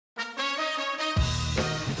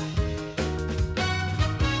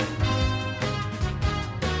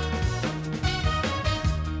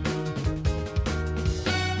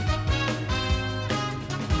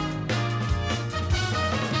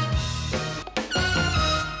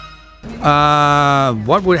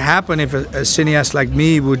What would happen if a cineast like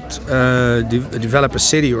me would develop a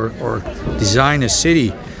city or design a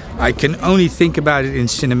city? I can only think about it in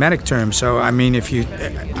cinematic terms. So I mean, if you,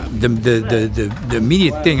 the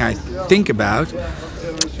immediate thing I think about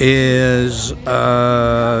is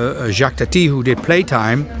Jacques Tati, who did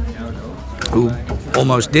Playtime, who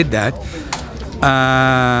almost did that.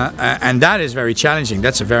 And that is very challenging.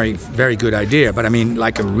 That's a very good idea. But I mean,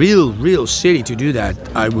 like a real city to do that,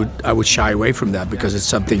 I would shy away from that, because it's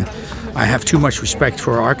something I have too much respect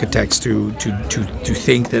for architects to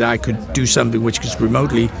think that I could do something which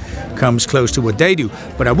remotely comes close to what they do.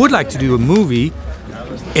 But I would like to do a movie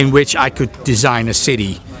in which I could design a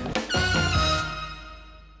city